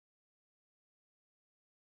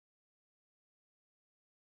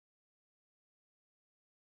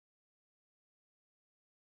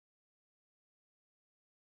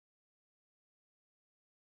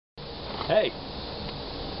Hey,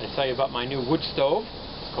 I tell you about my new wood stove.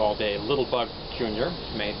 It's called a Littlbug Jr.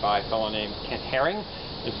 It's made by a fellow named Kent Herring.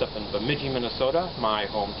 It's up in Bemidji, Minnesota, my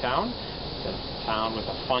hometown. It's a town with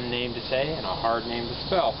a fun name to say and a hard name to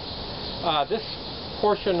spell. This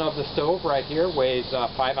portion of the stove right here weighs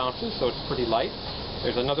 5 ounces, so it's pretty light.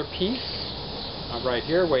 There's another piece right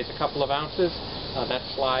here, weighs a couple of ounces. That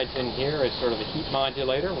slides in here as sort of a heat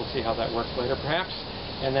modulator. We'll see how that works later, perhaps.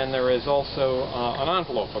 And then there is also an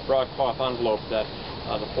envelope, a broadcloth envelope that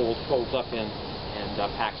the folds up in and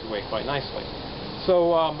packs away quite nicely.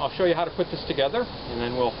 So I'll show you how to put this together, and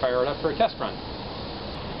then we'll fire it up for a test run.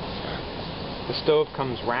 The stove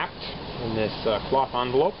comes wrapped in this cloth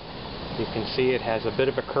envelope. You can see it has a bit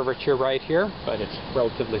of a curvature right here, but it's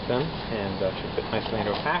relatively thin and should fit nicely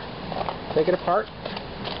into a pack. Take it apart.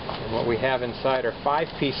 And what we have inside are 5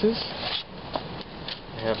 pieces.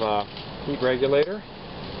 We have a heat regulator,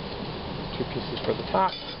 2 pieces for the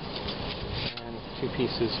top, and 2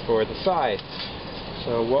 pieces for the sides.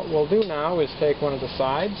 So what we'll do now is take one of the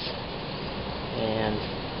sides and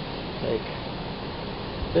take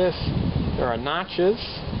this. There are notches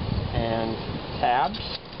and tabs.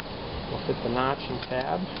 We'll fit the notch and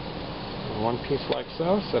tab in one piece like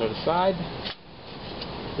so. Set it aside.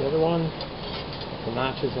 The other one, the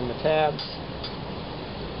notches and the tabs.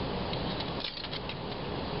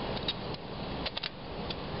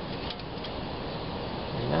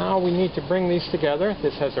 And now we need to bring these together.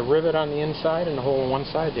 This has a rivet on the inside and a hole on one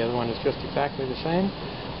side. The other one is just exactly the same.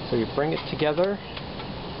 So you bring it together.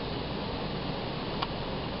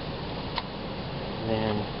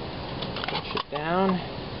 Then push it down.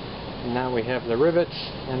 And now we have the rivets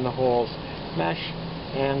and the holes mesh,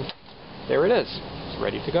 and there it is. It's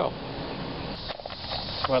ready to go.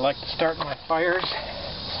 So I like to start my fires.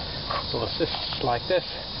 Little assists like this.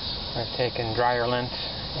 I've taken dryer lint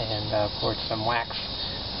and poured some wax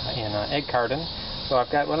in an egg carton. So I've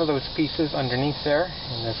got one of those pieces underneath there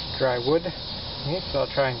in this dry wood. Okay, so I'll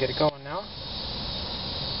try and get it going now.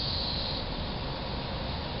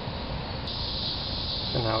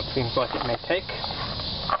 So now it seems like it may take.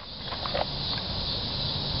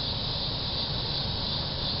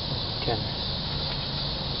 Can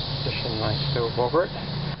position my stove over it.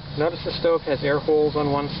 Notice the stove has air holes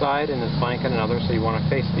on one side and is blank on another, so you want to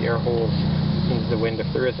face the air holes into the wind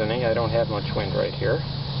if there is any. I don't have much wind right here.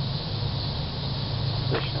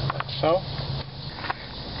 Position it like so.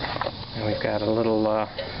 And we've got a little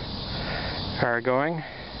fire going.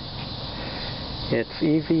 It's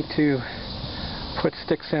easy to put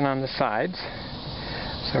sticks in on the sides.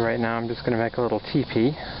 So right now I'm just going to make a little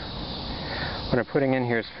teepee. What I'm putting in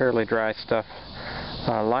here is fairly dry stuff,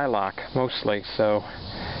 lilac mostly, so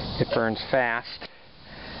it burns fast,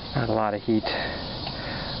 not a lot of heat,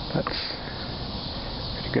 but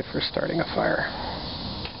pretty good for starting a fire.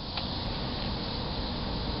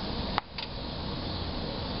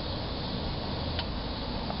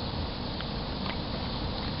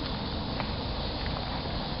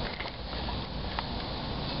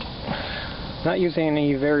 Not using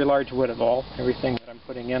any very large wood at all. Everything that I'm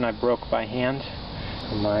putting in I broke by hand.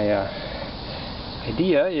 My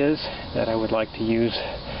idea is that I would like to use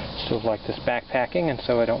a stove like this backpacking, and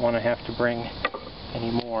so I don't want to have to bring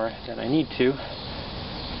any more than I need to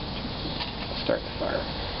start the fire.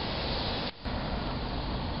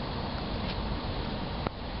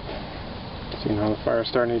 See now the fire is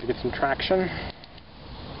starting to get some traction.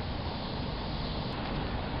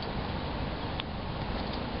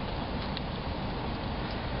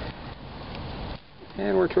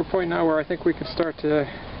 And we're to a point now where I think we could start to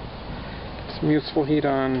get some useful heat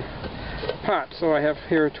on the pot. So I have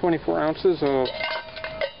here 24 ounces of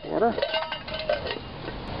water.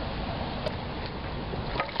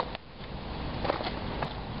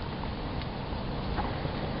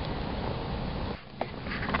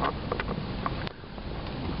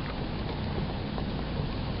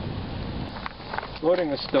 Loading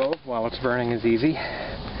the stove while it's burning is easy.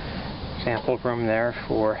 There's ample room there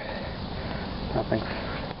for nothing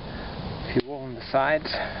fuel on the sides.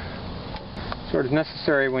 Sort of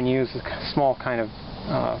necessary when you use a small kind of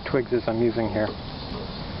twigs as I'm using here.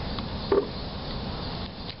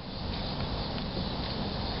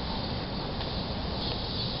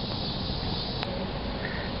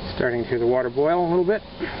 Starting to hear the water boil a little bit.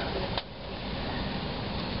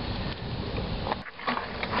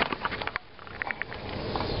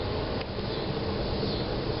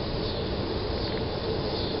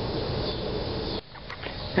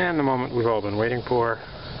 And the moment we've all been waiting for,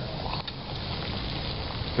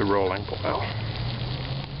 the rolling boil.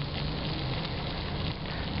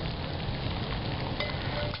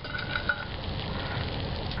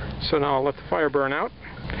 So now I'll let the fire burn out,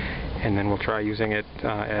 and then we'll try using it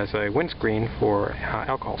as a windscreen for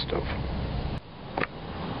alcohol stove.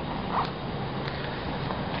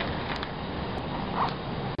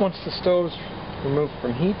 Once the stove's removed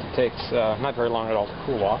from heat, it takes not very long at all to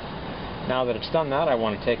cool off. Now that it's done that, I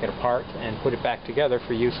want to take it apart and put it back together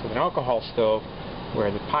for use with an alcohol stove, where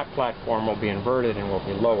the pot platform will be inverted and will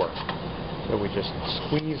be lower. So we just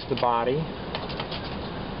squeeze the body.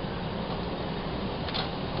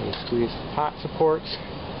 We squeeze the pot supports,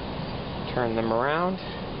 turn them around.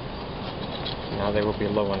 Now they will be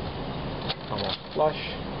low and almost flush.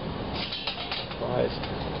 Rise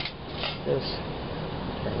this,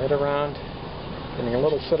 turn it around. Getting a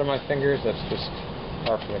little soot on my fingers, that's just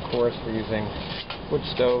par for the course. We're using wood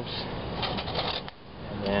stoves.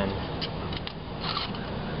 And then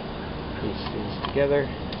piece these together,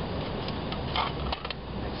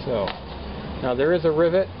 like so. Now there is a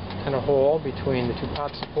rivet and a hole between the two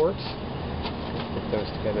pot supports. Put those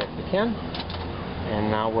together if we can.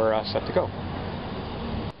 And now we're set to go.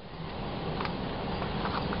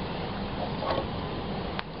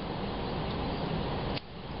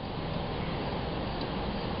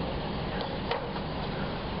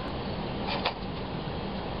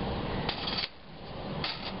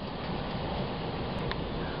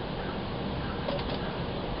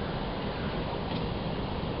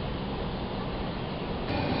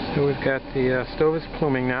 So we've got the stove is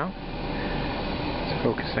pluming now. It's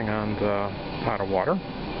focusing on the pot of water.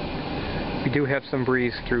 We do have some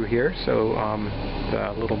breeze through here, so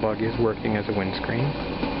the Littlbug is working as a windscreen.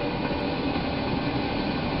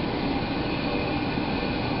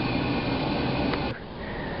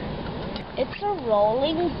 It's a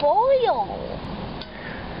rolling boil.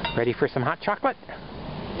 Ready for some hot chocolate?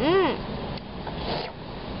 Mmm.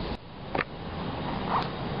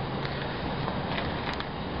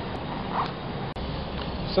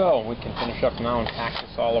 So we can finish up now and pack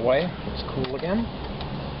this all away. It's cool again.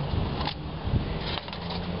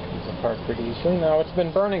 Comes apart pretty easily. Now it's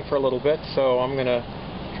been burning for a little bit, so I'm going to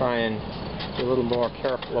try and be a little more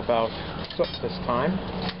careful about soot this time.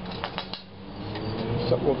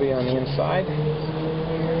 Soot will be on the inside.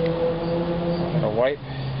 I'm going to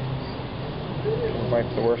wipe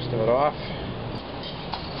the worst of it off.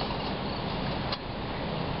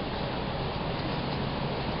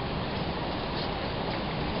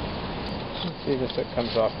 See, this it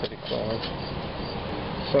comes off pretty clearly.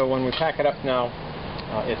 So when we pack it up now,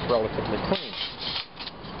 it's relatively clean.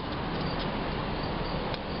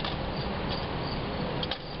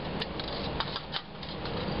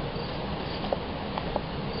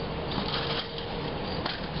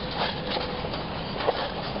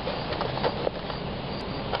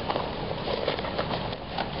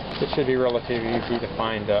 It should be relatively easy to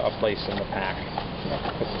find a place in the pack.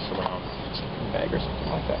 Put this around a bag or something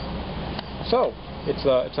like that. So,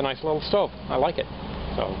 it's a nice little stove. I like it.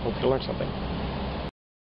 So, hope you learned something.